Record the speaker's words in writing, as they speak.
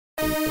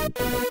And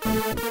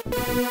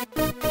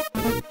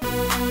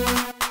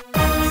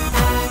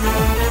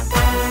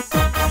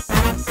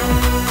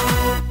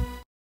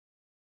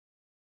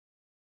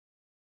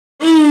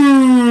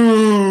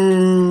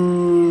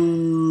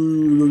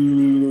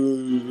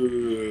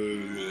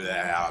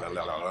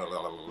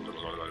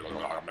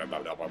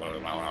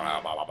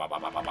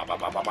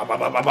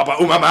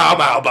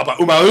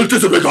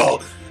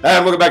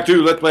welcome back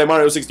to Let's Play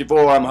Mario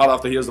 64. I'm hot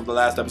off the heels of the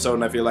last episode,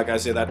 and I feel like I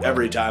say that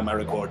every time I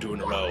record 2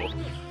 in a row.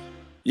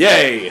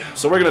 Yay!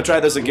 So we're gonna try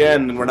this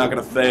again, and we're not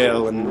gonna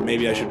fail, and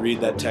maybe I should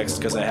read that text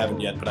because I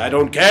haven't yet, but I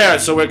don't care,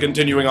 so we're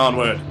continuing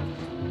onward.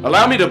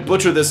 Allow me to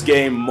butcher this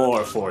game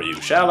more for you,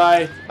 shall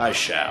I? I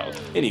shall.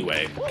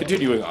 Anyway,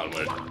 continuing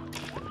onward.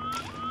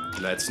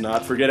 Let's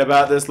not forget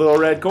about this little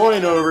red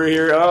coin over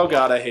here. Oh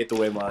god, I hate the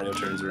way Mario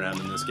turns around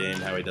in this game,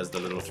 how he does the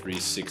little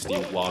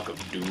 360 walk of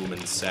doom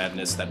and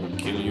sadness that will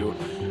kill you.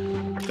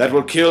 That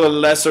will kill a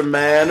lesser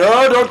man.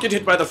 Oh, don't get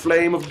hit by the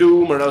flame of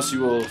doom, or else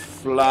you will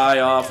fly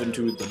off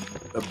into the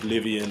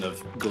oblivion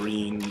of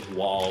green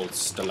walled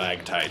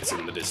stalactites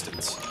in the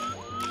distance.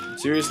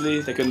 Seriously?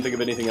 They couldn't think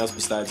of anything else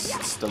besides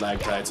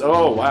stalactites.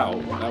 Oh,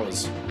 wow. That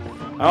was...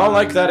 I don't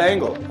like that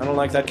angle. I don't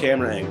like that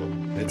camera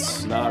angle.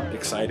 It's not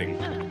exciting.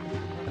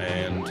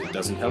 And it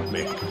doesn't help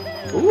me.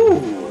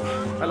 Ooh!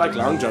 I like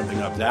long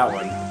jumping up that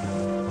one.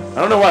 I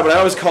don't know why, but I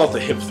always call it the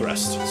hip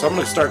thrust. So I'm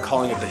gonna start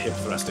calling it the hip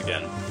thrust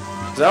again.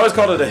 Because I always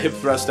called it a hip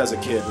thrust as a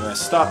kid, and I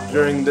stopped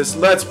during this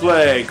Let's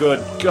Play.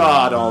 Good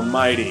God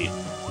Almighty.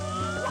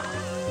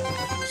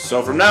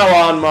 So from now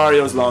on,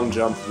 Mario's long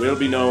jump will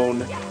be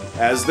known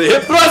as the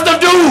hip thrust of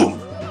doom!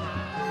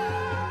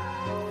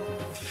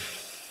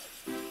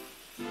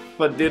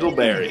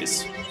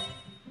 Fadiddleberries.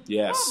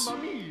 Yes.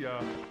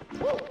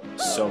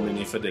 So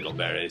many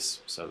fadiddleberries.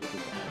 So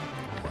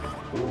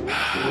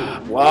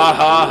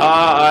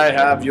Wahaha, I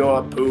have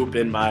your poop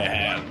in my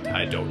hand.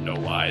 I don't know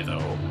why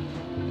though.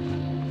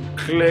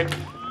 Click.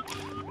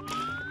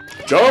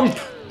 Jump!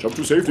 Jump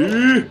to safety!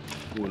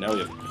 Ooh, now we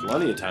have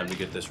plenty of time to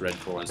get this red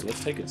coin, so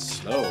let's take it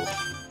slow.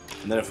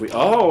 And then if we...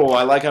 Oh,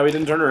 I like how he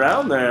didn't turn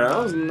around there. That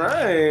was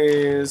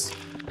nice.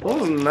 That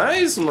was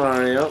nice,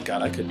 Mario.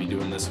 God, I could be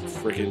doing this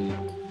freaking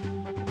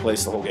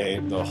place the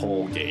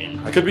whole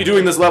game. I could be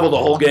doing this level the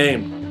whole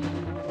game.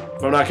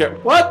 If I'm not careful.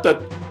 What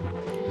the...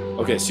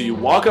 Okay, so you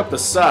walk up the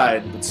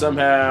side, but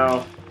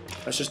somehow...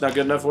 That's just not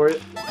good enough for you?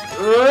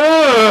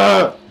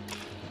 Ugh!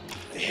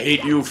 I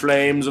hate you,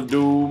 flames of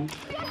doom.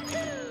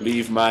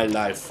 Leave my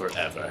life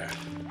forever.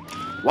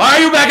 Why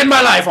are you back in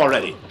my life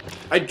already?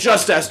 I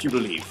just asked you to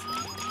leave.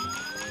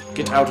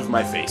 Get out of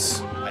my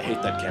face. I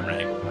hate that camera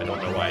angle. I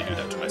don't know why I do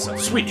that to myself.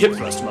 Sweet hip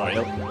thrust,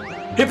 Mario.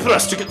 Hip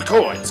thrust to get the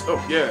coins.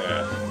 Oh,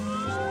 yeah.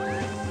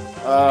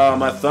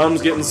 My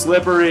thumb's getting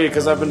slippery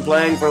because I've been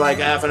playing for like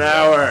half an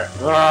hour.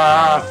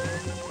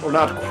 Well,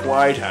 not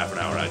quite half an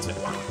hour, I'd say.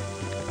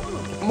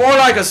 More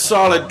like a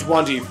solid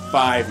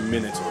 25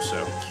 minutes or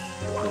so.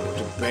 A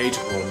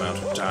debatable amount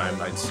of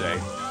time, I'd say.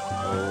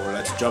 Oh,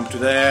 let's jump to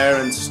there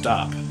and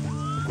stop.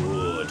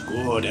 Good,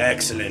 good,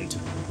 excellent.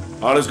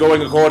 All is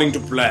going according to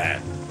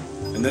plan.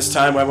 And this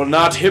time I will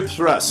not hip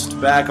thrust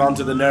back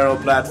onto the narrow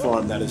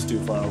platform that is too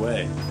far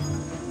away.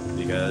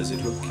 Because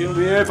it will kill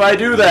me if I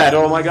do that.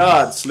 Oh my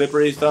god.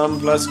 Slippery thumb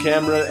plus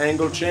camera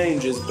angle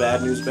change is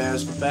bad news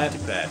bears for Patty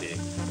Patty.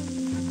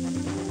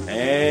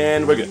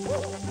 And we're good.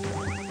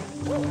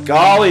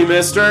 Golly,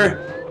 mister.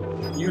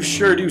 You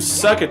sure do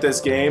suck at this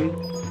game.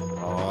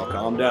 Oh,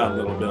 calm down,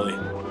 little Billy.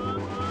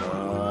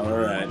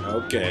 Alright,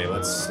 okay.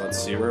 Let's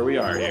see where we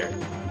are here.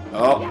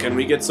 Oh, can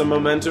we get some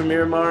momentum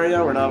here,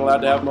 Mario? We're not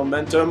allowed to have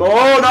momentum.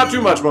 Oh, not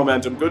too much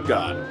momentum. Good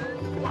God.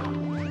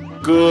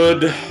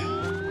 Good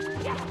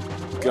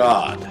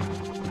God.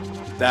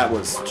 That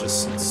was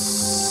just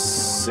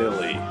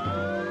silly.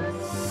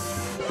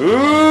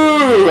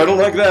 Ooh, I don't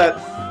like that.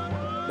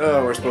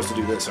 Oh, we're supposed to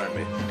do this, aren't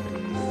we?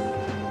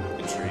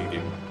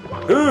 Intriguing.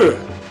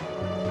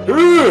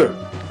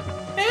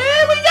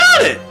 And we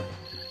got it!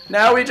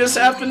 Now we just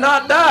have to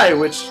not die,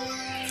 which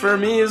for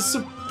me is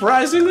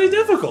surprisingly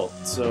difficult.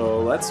 So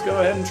let's go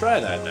ahead and try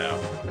that now.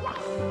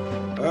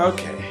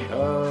 Okay.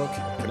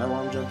 Can I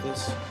long jump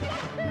this?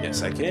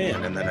 Yes, I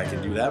can, and then I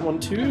can do that one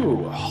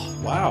too. Oh,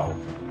 wow.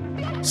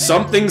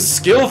 Something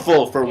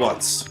skillful for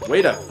once.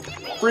 Way to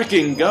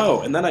freaking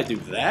go. And then I do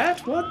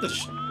that? What the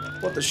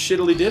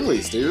shiddly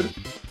diddlies, dude?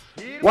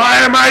 Why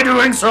am I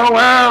doing so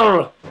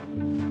well?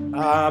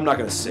 I'm not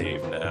gonna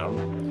save now.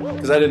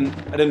 Because I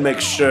didn't make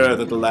sure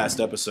that the last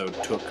episode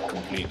took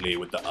completely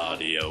with the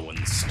audio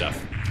and stuff.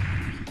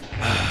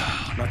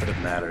 Not that it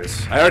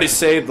matters. I already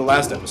saved the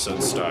last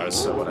episode's stars,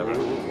 so whatever.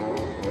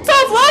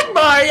 Tough luck,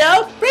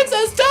 Mario!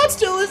 Princess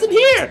Toadstool isn't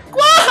here!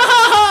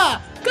 Gwahaha!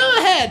 Go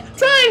ahead,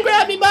 try and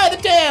grab me by the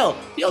tail!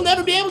 You'll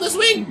never be able to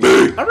swing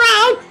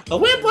around! A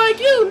wimp like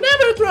you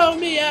never throw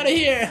me out of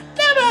here!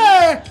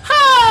 Never! Ha!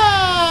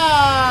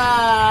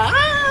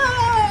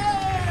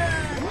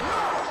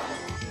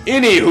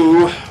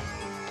 Anywho,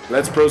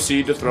 let's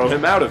proceed to throw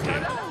him out of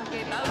here.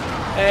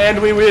 And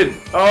we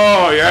win!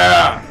 Oh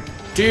yeah!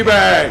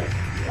 Teabag!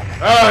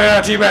 Oh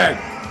yeah, teabag!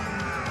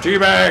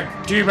 Teabag!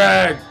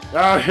 Teabag!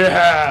 Oh,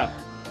 yeah!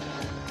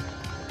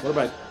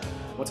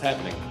 What's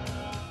happening?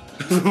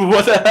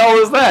 What the hell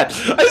is that?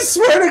 I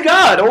swear to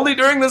God, only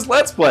during this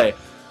Let's Play.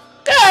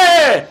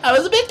 Hey! I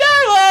was a bit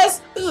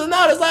careless! This is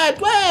not as I had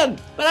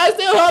planned, but I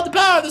still hold the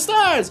power of the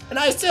stars, and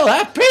I still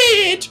have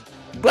Peach!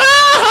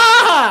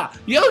 Blah!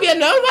 You'll get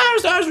no power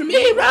stars from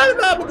me, blah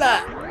blah blah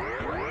blah!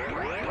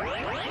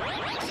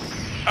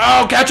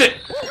 Oh, catch it!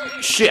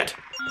 Shit!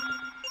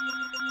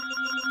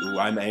 Ooh,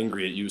 I'm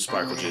angry at you,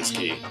 Sparkle Jizz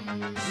Key.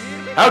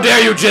 How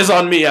dare you jizz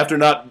on me after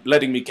not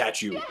letting me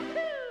catch you?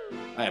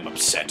 I am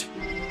upset.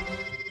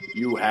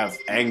 You have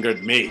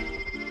angered me.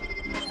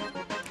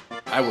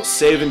 I will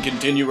save and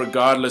continue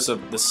regardless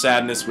of the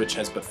sadness which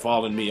has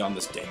befallen me on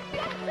this day.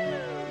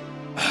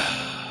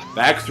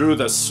 Back through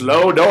the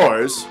slow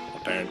doors,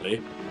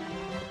 apparently.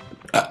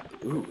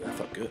 Ooh, that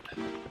felt good.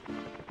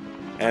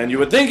 And you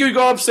would think you'd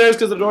go upstairs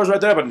because the door's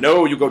right there, but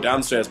no, you go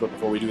downstairs. But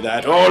before we do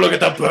that, oh, look at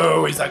the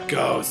boo, he's a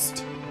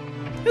ghost.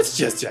 It's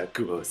just a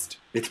ghost.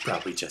 It's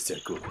probably just a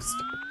ghost.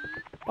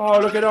 Oh,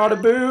 look at all the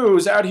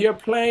boos out here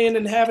playing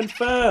and having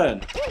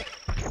fun.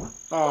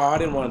 Oh, I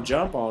didn't want to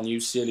jump on you,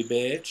 silly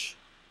bitch.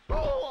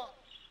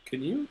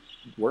 Can you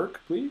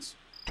work, please?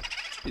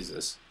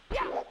 Jesus.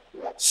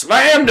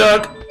 Slam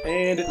dunk!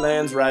 And it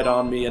lands right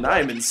on me, and I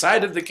am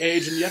inside of the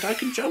cage, and yet I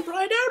can jump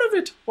right out of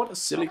it. What a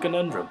silly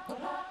conundrum.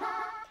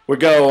 We're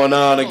going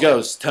on a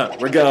ghost hunt.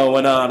 We're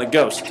going on a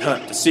ghost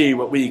hunt to see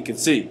what we can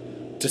see.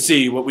 To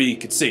see what we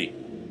can see.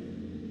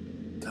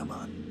 Come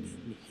on,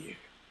 meet me here.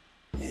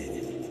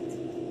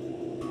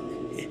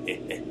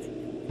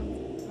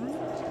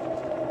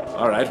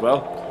 Alright,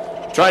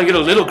 well, try and get a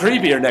little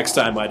creepier next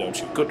time, why don't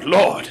you? Good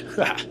lord!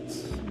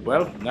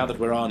 Well, now that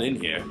we're on in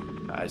here,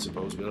 I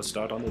suppose we'll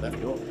start on the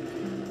left door.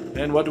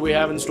 And what do we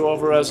have in store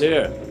for us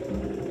here?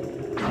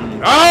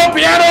 Oh,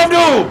 piano of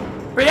doom!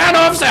 Piano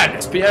of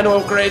sadness! Piano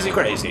of crazy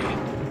crazy.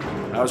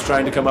 I was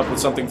trying to come up with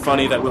something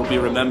funny that will be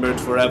remembered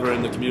forever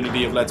in the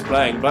community of Let's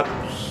Playing, but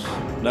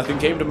nothing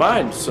came to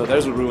mind, so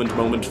there's a ruined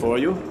moment for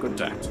you. Good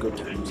times, good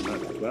times.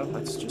 Alright, well,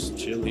 let's just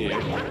chill here.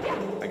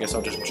 I guess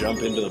I'll just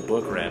jump into the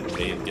book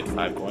randomly and get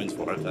 5 coins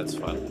for it. That's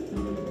fun.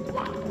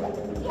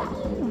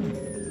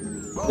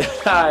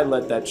 I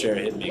let that chair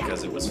hit me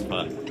because it was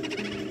fun.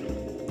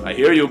 I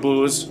hear you,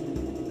 boos.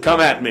 Come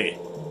at me.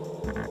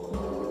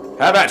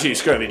 Have at ye,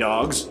 scurvy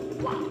dogs.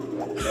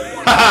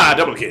 Ha-ha!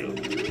 Double kill.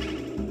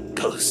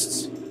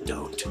 Ghosts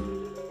don't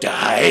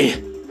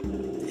die.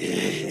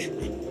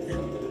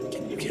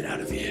 Can you get out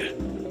of here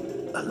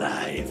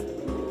alive?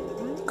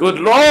 Good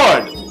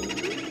lord!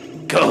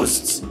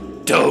 Ghosts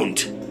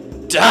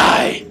don't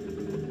die.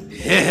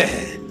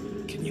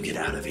 Can you get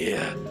out of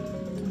here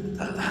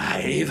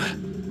alive?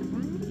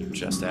 You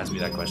just asked me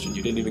that question.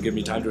 You didn't even give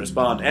me time to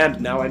respond, and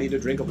now I need a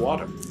drink of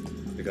water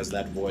because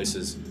that voice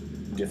is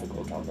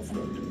difficult on the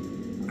throat.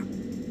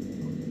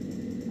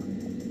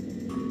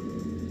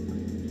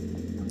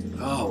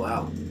 Oh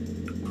wow!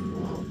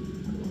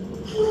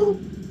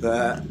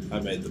 I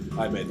made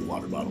the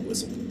water bottle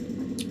whistle.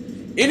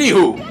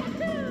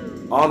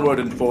 Anywho, onward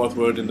and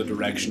forthward in the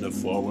direction of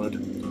forward,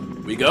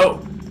 we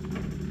go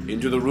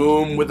into the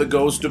room with the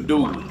ghost of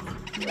doom.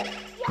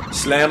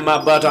 Slam my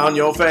butt on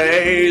your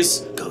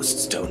face.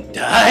 Ghosts don't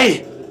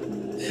die.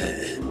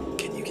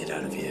 Can you get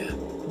out of here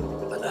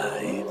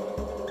alive?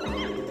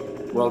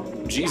 Well,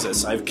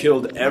 Jesus, I've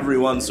killed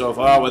everyone so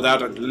far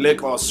without a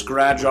lick or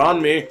scratch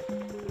on me.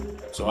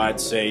 So I'd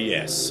say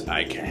yes,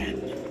 I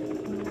can.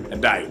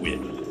 And I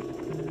will.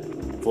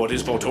 For it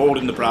is foretold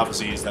in the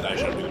prophecies that I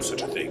shall do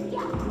such a thing.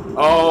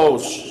 Oh,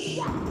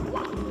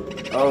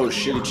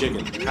 shitty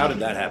chicken. How did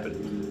that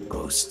happen?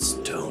 Ghosts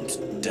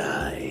don't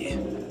die.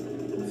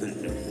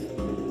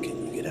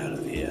 Can you get out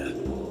of here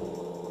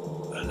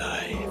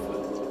alive?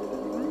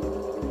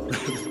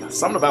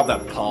 Something about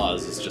that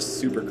pause is just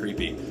super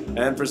creepy.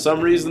 And for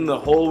some reason, the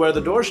hole where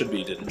the door should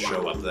be didn't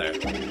show up there.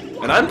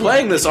 And I'm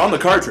playing this on the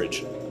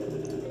cartridge.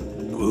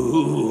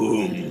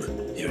 Boom!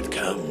 Here it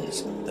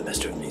comes, the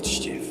Master of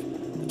Mischief,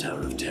 the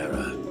Tower of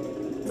Terror,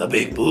 the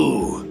Big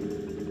Boo!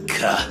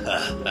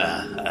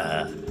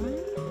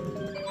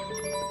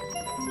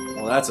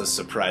 Well, that's a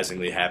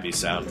surprisingly happy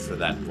sound for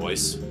that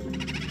voice.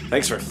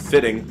 Thanks for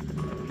fitting,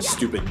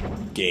 stupid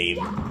game.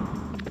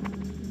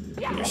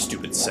 Your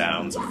stupid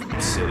sounds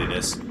of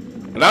silliness.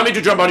 Allow me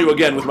to jump on you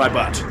again with my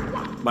butt.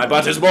 My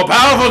butt is more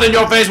powerful than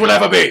your face will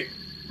ever be!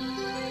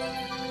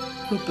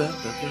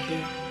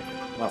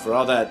 Well, for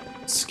all that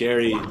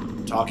scary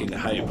talking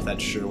hype,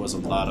 that sure was a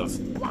lot of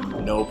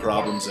no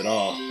problems at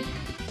all.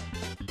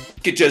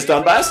 Get just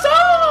done by a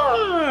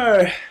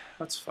star!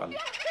 That's fun.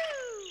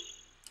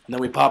 And then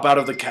we pop out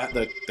of the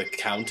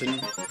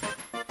fountain.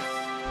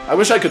 I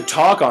wish I could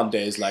talk on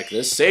days like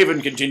this. Save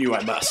and continue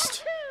I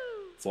must.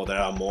 For there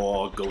are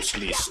more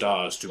ghostly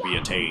stars to be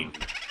attained.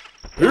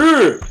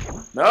 No,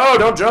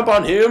 don't jump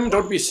on him.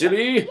 Don't be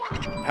silly.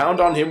 Pound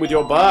on him with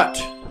your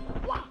butt.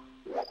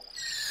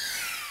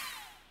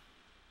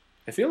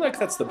 I feel like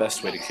that's the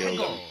best way to kill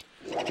them.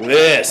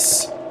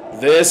 This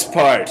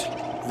part.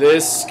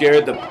 This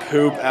scared the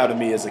poop out of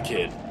me as a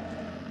kid.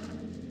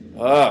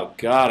 Oh,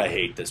 God, I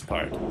hate this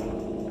part.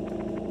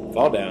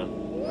 Fall down.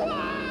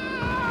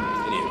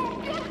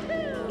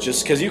 Anyway.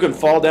 Just because you can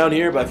fall down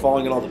here by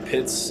falling in all the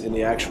pits in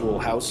the actual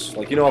house.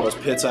 Like, you know all those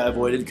pits I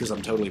avoided because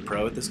I'm totally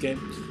pro at this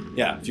game?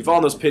 Yeah, if you fall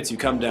in those pits, you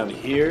come down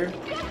here.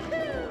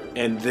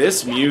 And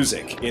this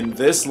music in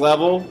this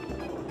level,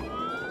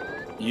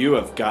 you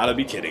have got to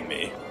be kidding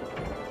me.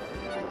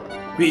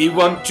 We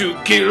want to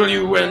kill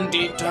you and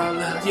eat all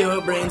of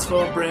your brains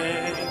for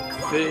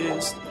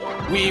breakfast.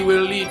 We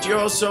will eat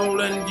your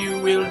soul and you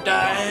will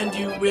die and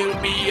you will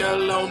be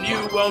alone.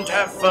 You won't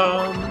have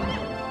fun.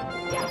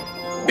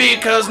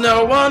 Because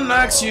no one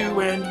likes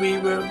you and we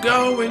were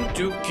going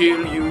to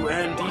kill you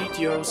and eat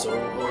your soul.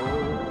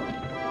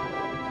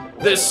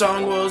 This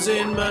song was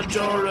in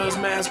Majora's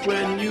Mask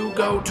when you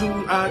go to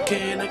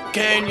Arcana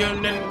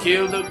Canyon and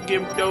kill the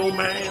Gibdo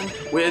man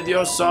with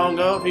your song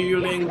of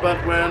healing.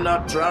 But we're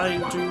not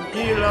trying to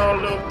heal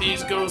all of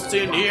these ghosts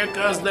in here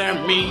cause they're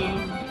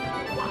mean.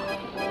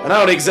 And I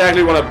don't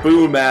exactly want a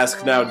Boo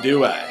mask now,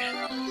 do I?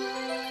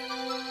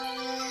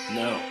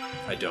 No,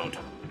 I don't.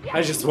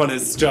 I just want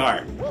his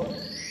star.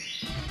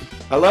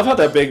 I love how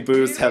that big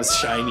Boos have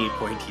shiny,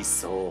 pointy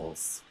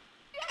souls.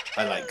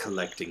 I like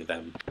collecting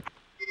them.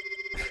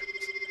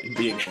 And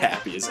being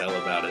happy as hell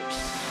about it.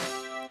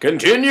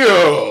 Continue!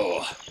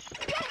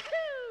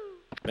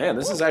 Man,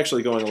 this is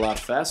actually going a lot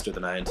faster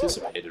than I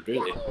anticipated,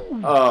 really.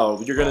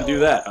 Oh, you're gonna do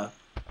that, huh?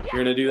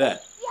 You're gonna do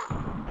that.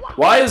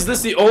 Why is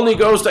this the only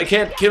ghost I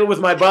can't kill with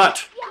my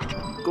butt?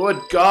 Good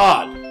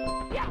God.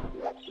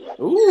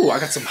 Ooh, I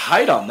got some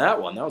height on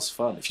that one. That was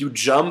fun. If you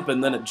jump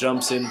and then it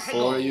jumps in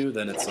for you,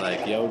 then it's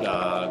like, yo,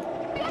 dog.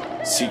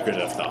 Secret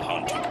of the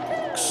haunted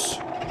books.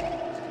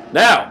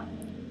 Now,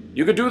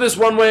 you could do this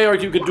one way or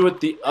you could do it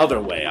the other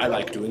way. I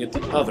like doing it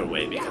the other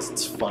way because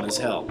it's fun as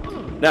hell.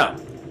 Now,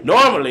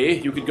 normally,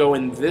 you could go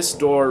in this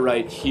door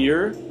right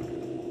here,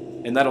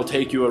 and that'll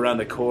take you around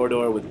the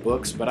corridor with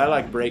books, but I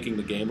like breaking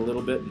the game a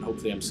little bit, and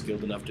hopefully I'm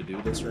skilled enough to do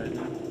this right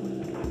now.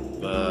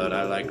 But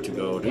I like to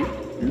go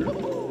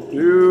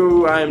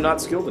I am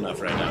not skilled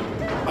enough right now.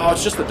 Oh,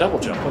 it's just the double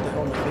jump. What the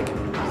hell am I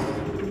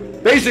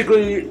thinking?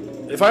 Basically,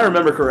 if I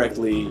remember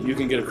correctly, you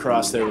can get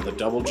across there with a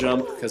double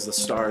jump, because the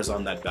star is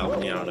on that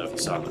balcony. I don't know if you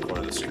saw it in the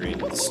corner of the screen,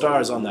 but the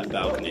star is on that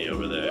balcony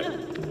over there.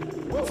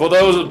 For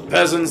those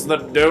peasants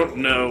that don't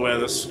know where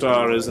the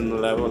star is in the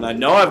level, and I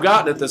know I've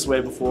gotten it this way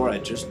before, I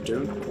just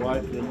don't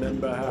quite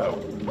remember how.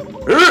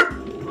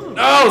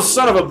 Oh,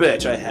 son of a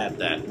bitch, I had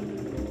that.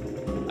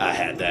 I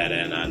had that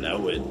and I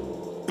know it.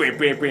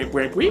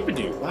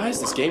 Why is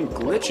this game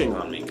glitching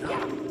on me?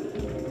 God,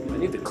 I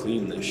need to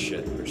clean this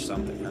shit or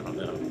something, I don't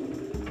know.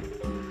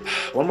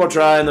 One more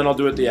try and then I'll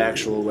do it the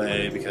actual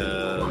way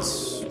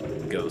because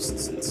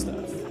ghosts and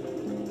stuff.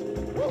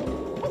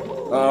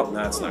 Oh,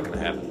 that's not gonna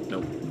happen.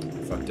 Nope.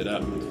 Fucked it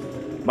up.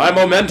 My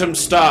momentum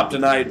stopped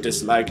and I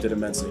disliked it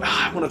immensely.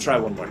 I want to try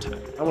one more time.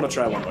 I want to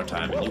try one more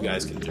time and you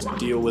guys can just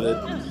deal with it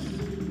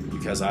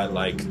because I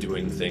like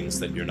doing things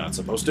that you're not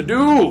supposed to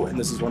do and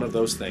this is one of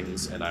those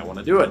things and I want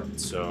to do it.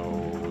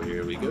 So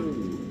here we go.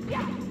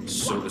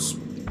 So this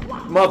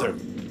mother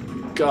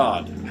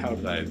God, how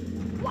did I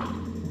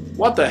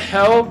what the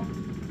hell?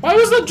 Why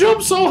was the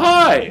jump so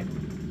high?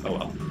 Oh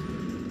well.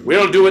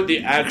 We'll do it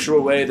the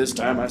actual way this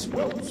time, I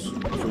suppose.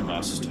 If we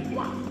must.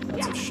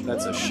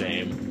 That's a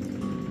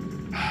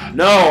shame.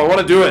 No, I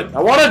want to do it.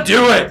 I want to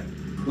do it!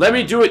 Let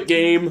me do it,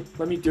 game.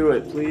 Let me do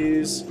it,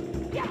 please.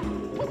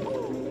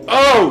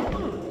 Oh!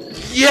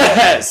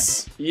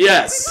 Yes!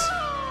 Yes!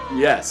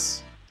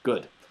 Yes.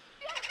 Good.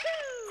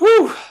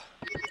 Whew!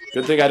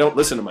 Good thing I don't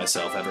listen to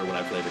myself ever when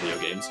I play video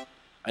games.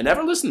 I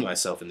never listen to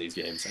myself in these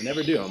games. I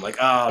never do. I'm like,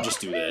 oh, I'll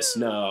just do this.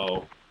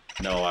 No.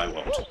 No, I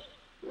won't.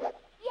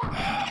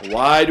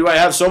 Why do I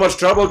have so much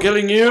trouble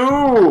killing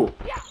you?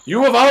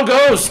 You of all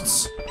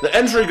ghosts! The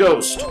entry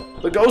ghost!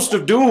 The ghost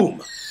of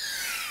doom!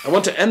 I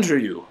want to enter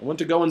you. I want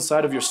to go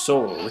inside of your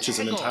soul, which is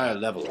an entire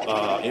level.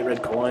 8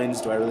 red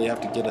coins. Do I really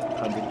have to get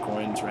 100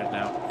 coins right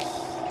now?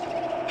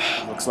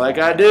 Looks like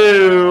I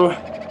do.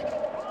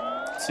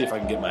 Let's see if I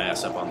can get my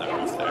ass up on that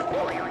roof there.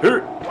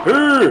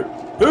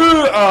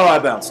 Oh, I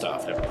bounced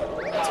off. Never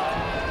mind.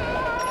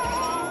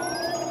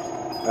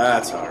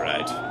 That's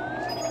alright.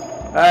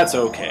 That's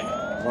okay.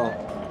 Well,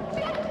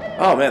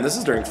 oh man, this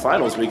is during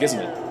finals week, isn't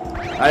it?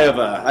 I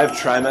have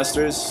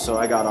trimesters, so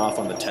I got off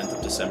on the 10th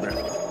of December.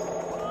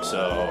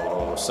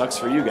 So, sucks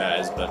for you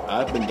guys, but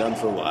I've been done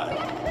for a while.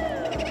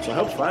 So I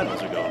hope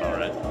finals are going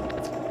alright.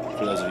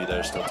 For those of you that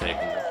are still taking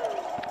them.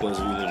 For those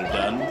of you that are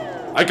done,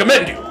 I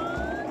commend you!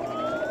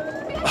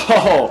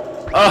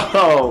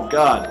 Oh,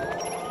 God.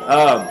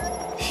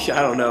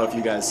 I don't know if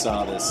you guys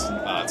saw this.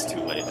 Oh, it's too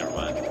late, never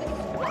mind.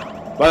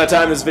 By the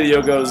time this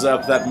video goes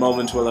up, that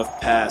moment will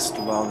have passed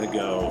long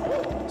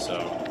ago. So,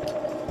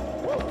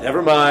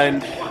 never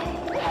mind.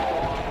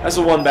 That's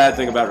the one bad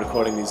thing about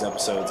recording these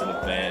episodes in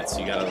advance.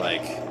 You gotta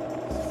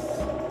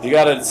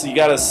you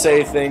gotta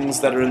say things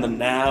that are in the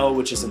now,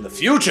 which is in the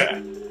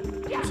future.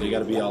 So you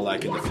gotta be all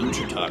like in the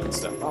future talk and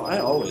stuff. Oh, I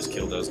always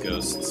kill those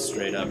ghosts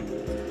straight up.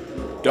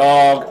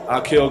 Dog,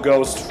 I kill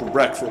ghosts for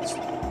breakfast.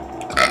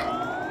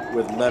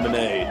 with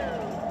lemonade.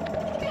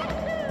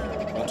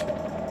 What?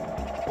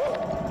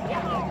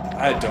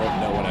 I don't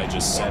know what I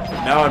just said,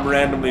 but now I'm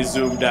randomly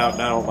zoomed out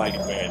and I don't like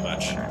it very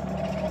much.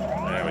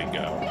 There we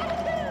go.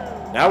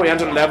 Now we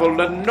enter level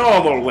the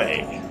normal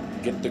way.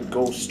 Get the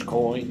ghost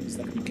coins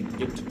that we can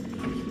get.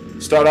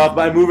 Start off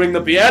by moving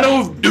the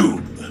Piano of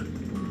Doom.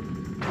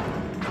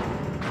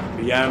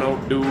 Piano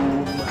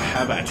Doom,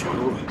 how about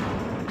you?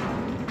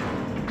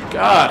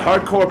 God,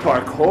 hardcore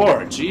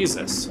parkour,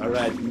 Jesus.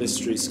 Alright,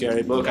 mystery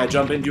scary book. I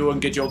jump into you and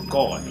get your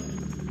coin.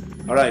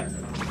 Alright,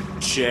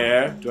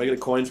 chair. Do I get a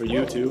coin for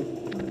you too?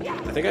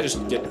 I think I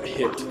just get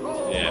hit.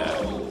 Yeah.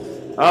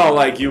 I don't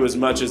like you as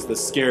much as the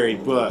scary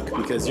book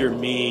because you're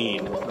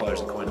mean. Oh,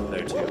 there's a coin over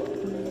there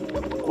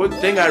too. Good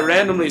thing I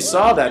randomly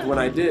saw that when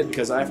I did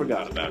because I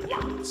forgot about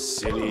you.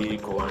 Silly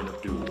coin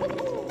of doom.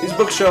 These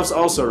bookshelves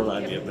also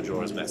remind me of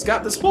Majora's Mask.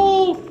 God, this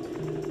whole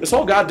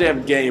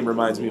goddamn game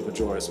reminds me of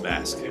Majora's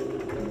Mask.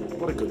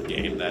 What a good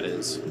game that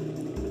is.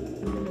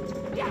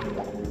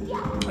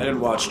 I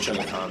didn't watch Chuck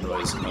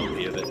Conroy's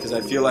movie of it because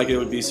I feel like it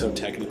would be so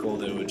technical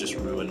that it would just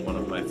ruin one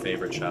of my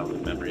favorite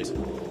childhood memories.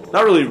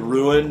 Not really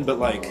ruin, but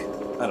like,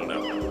 I don't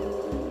know.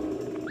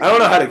 I don't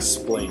know how to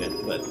explain it,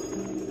 but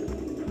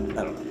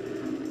I don't know.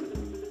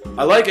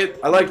 I like it.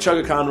 I like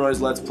Chuck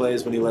Conroy's Let's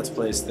Plays when he Let's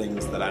Plays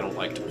things that I don't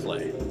like to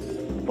play.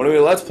 When he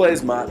Let's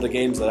Plays the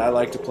games that I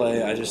like to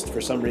play, I just,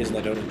 for some reason,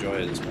 I don't enjoy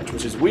it as much.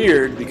 Which is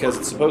weird, because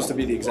it's supposed to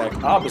be the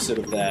exact opposite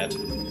of that.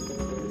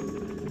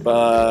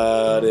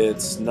 But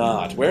it's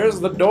not. Where's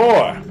the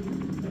door?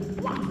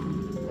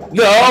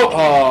 No!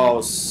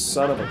 Oh,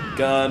 son of a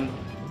gun.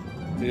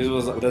 This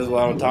is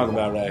what I'm talking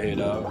about right here,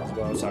 dog. This is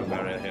what I'm talking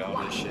about right here.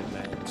 All this shit,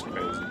 man. It's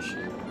crazy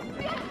shit.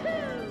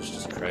 It's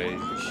just crazy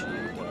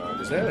shit,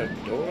 dog. Is there a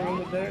door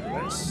over there?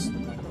 Nice.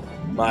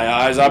 My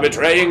eyes are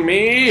betraying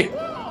me!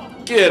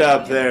 Get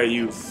up there,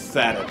 you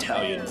fat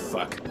Italian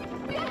fuck.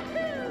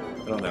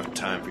 I don't have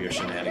time for your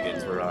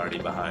shenanigans. We're already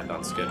behind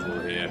on schedule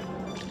here.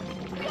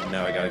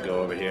 Now I gotta go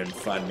over here and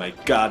find my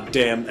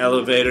goddamn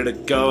elevator to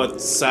go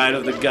outside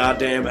of the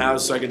goddamn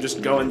house so I can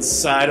just go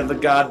inside of the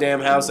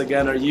goddamn house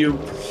again. Are you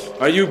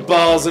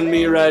ballsing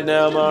me right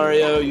now,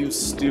 Mario? You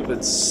stupid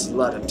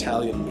slut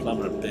Italian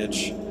plumber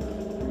bitch.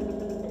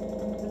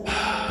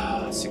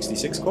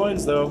 66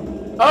 coins, though.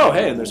 Oh,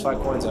 hey, and there's 5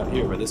 coins out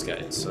here where this guy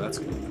is, so that's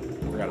good.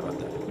 Forgot about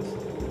that.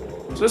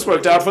 So this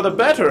worked out for the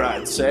better,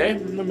 I'd say.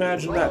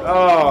 Imagine that.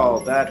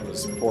 Oh, that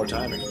was poor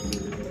timing.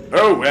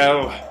 Oh,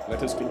 well,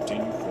 let us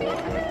continue forward.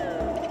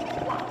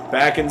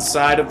 Back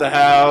inside of the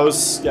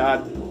house.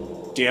 God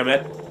damn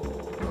it.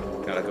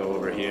 Gotta go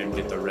over here and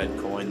get the red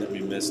coin that we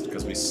missed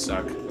because we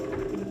suck.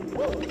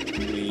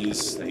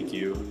 Please, thank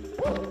you.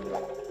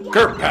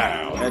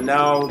 Kerpow! And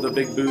now the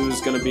big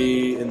boo's gonna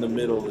be in the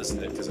middle,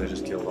 isn't it? Because I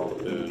just killed all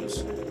the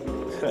boos.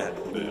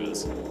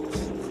 Booze.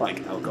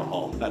 Like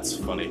alcohol. That's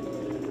funny.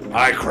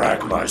 I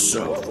crack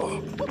myself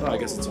up. Oh, I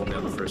guess it's only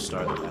on the first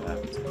star that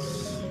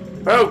happens.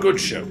 Oh, good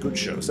show, good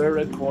show. Is there a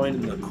red coin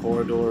in the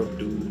corridor of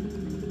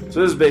doom?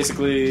 So this is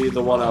basically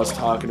the one I was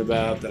talking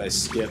about that I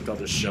skipped. I'll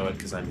just show it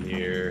because I'm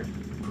here.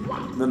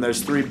 And then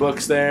there's 3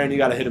 books there, and you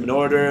gotta hit them in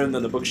order, and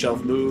then the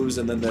bookshelf moves,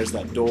 and then there's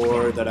that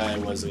door that I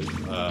was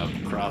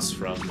across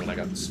from when I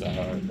got the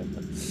star.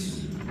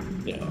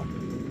 Yeah.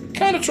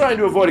 Kind of trying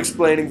to avoid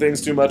explaining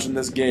things too much in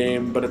this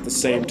game, but at the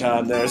same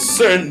time, there are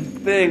certain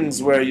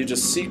things where you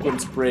just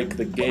sequence break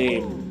the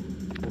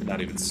game. Well,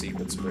 not even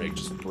sequence break,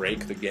 just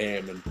break the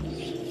game,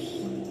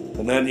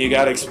 and then you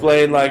gotta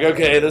explain, like,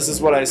 okay, this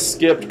is what I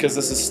skipped, because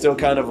this is still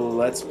kind of a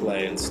Let's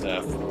Play and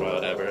stuff, or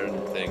whatever, and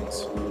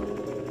things.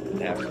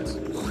 It happens.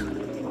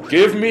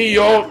 Give me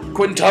your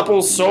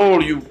quintuple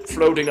soul, you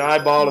floating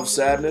eyeball of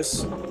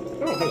sadness.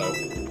 Oh, hello.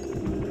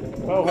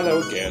 Oh,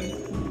 hello again.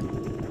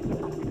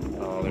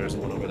 Oh, there's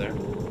one over there.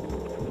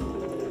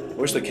 I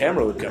wish the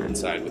camera would come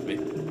inside with me.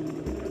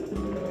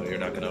 Oh, you're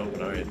not gonna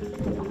open, are you?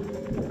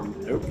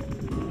 Nope.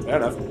 Fair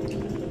enough.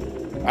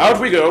 Out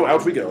we go,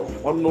 out we go.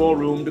 One more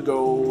room to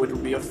go. It'll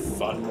be a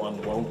fun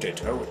one, won't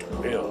it? Oh, it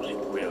will, it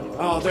will.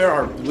 Oh, there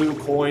are blue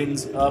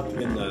coins up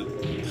in the...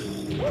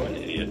 I'm an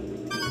idiot.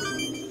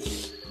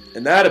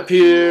 And that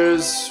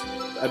appears,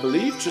 I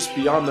believe, just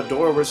beyond the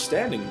door we're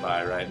standing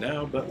by right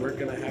now, but we're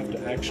gonna have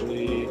to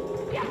actually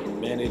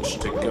manage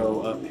to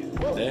go up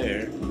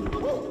there.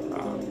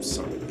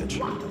 Son of a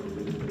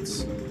bitch.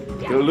 Let's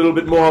get a little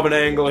bit more of an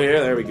angle here.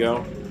 There we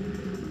go.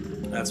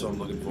 That's what I'm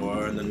looking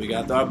for. And then we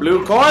got our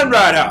blue coin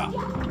right up.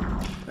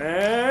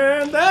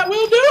 And that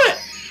will do it.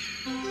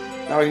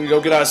 Now we can go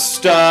get our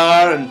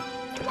star and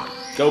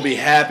go be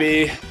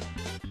happy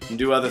and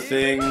do other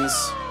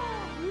things.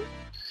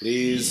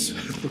 Please.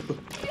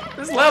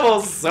 This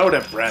level's so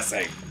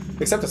depressing.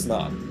 Except it's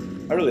not.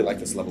 I really like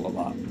this level a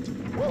lot.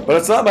 But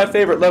it's not my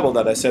favorite level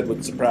that I said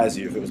would surprise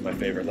you if it was my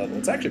favorite level.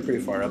 It's actually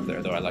pretty far up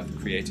there, though. I like the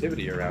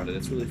creativity around it.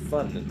 It's really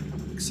fun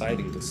and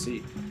exciting to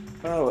see.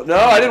 Oh, no,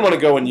 I didn't want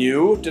to go in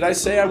you. Did I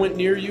say I went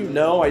near you?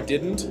 No, I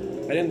didn't.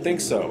 I didn't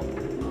think so.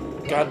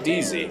 God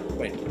deezy.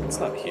 Wait, it's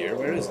not here.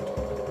 Where is it?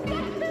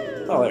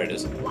 Oh, there it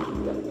is.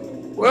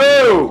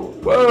 Whoa!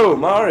 Whoa,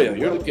 Mario,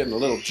 you're getting a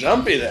little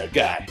jumpy there,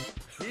 guy.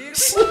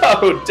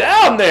 Slow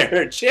down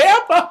there,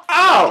 champ!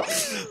 Ow!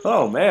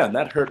 Oh man,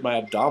 that hurt my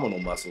abdominal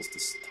muscles to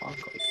talk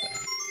like that.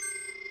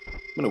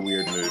 I'm in a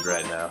weird mood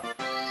right now.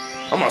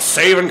 I'm gonna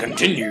save and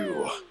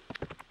continue.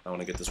 I want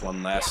to get this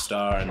one last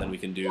star, and then we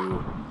can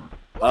do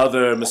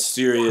other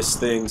mysterious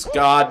things.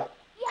 God,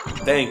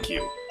 thank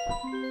you.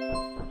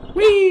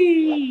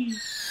 Whee!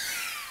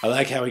 I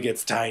like how he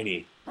gets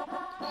tiny.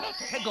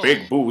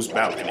 Big Boo's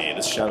balcony.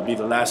 This shall be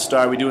the last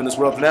star we do in this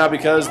world for now,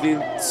 because the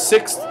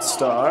 6th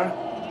star...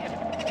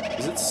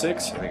 Is it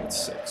 6? I think it's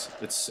 6.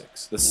 It's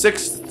 6. The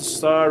 6th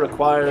star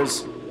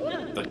requires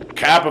the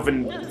cap of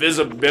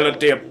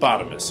invisibility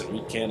hippopotamus, and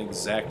we can't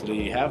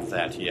exactly have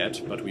that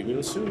yet, but we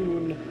will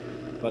soon.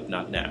 But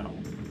not now.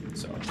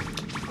 So,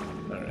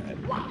 alright.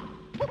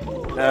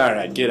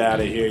 Alright, get out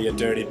of here, you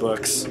dirty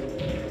books.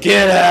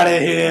 Get out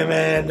of here,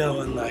 man. No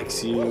one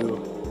likes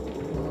you.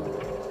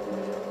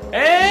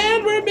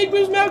 And we're at Big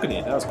Boo's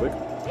balcony. That was quick.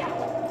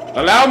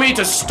 Allow me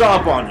to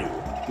stomp on you.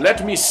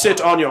 Let me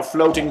sit on your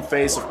floating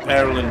face of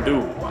peril and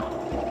doom.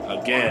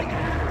 Again.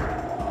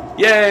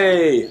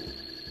 Yay!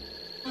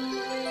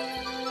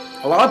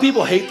 A lot of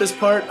people hate this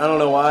part. I don't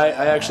know why.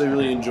 I actually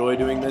really enjoy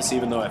doing this,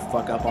 even though I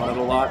fuck up on it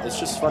a lot. It's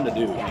just fun to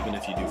do, even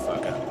if you do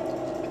fuck up.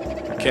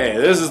 Okay,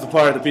 this is the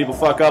part that people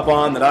fuck up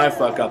on, that I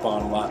fuck up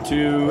on a lot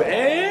too,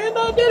 and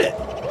I did it!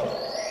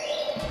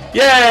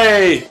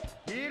 Yay!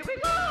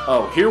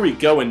 Oh, here we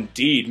go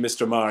indeed,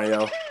 Mr.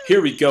 Mario.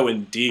 Here we go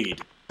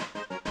indeed.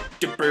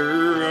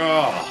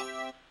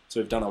 So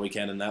we've done all we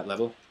can in that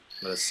level.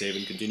 Let us save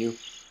and continue.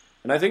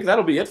 And I think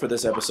that'll be it for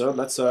this episode.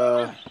 Let's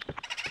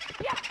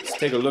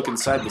take a look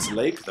inside this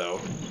lake,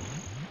 though.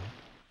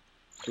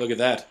 Look at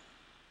that.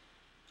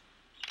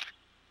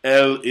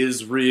 L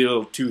is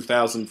real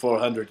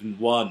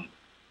 2401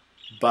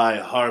 by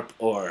Harp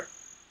or...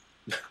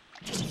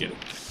 Just kidding.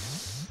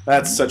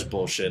 That's such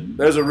bullshit.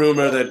 There's a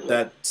rumor that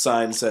that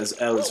sign says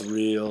L is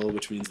real,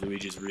 which means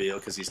Luigi's real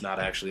because he's not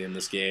actually in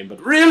this game.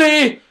 But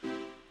really,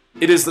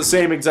 it is the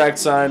same exact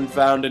sign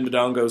found in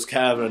Dodongo's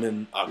cavern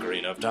in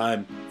Ocarina of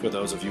Time, for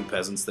those of you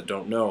peasants that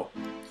don't know.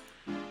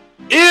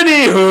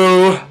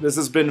 Anywho, this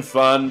has been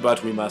fun,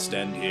 but we must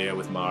end here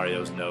with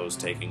Mario's nose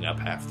taking up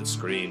half the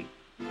screen.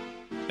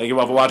 Thank you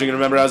all for watching, and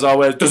remember, as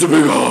always,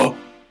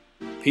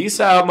 peace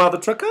out, mother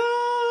truckers!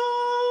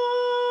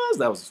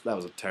 That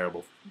was a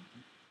terrible...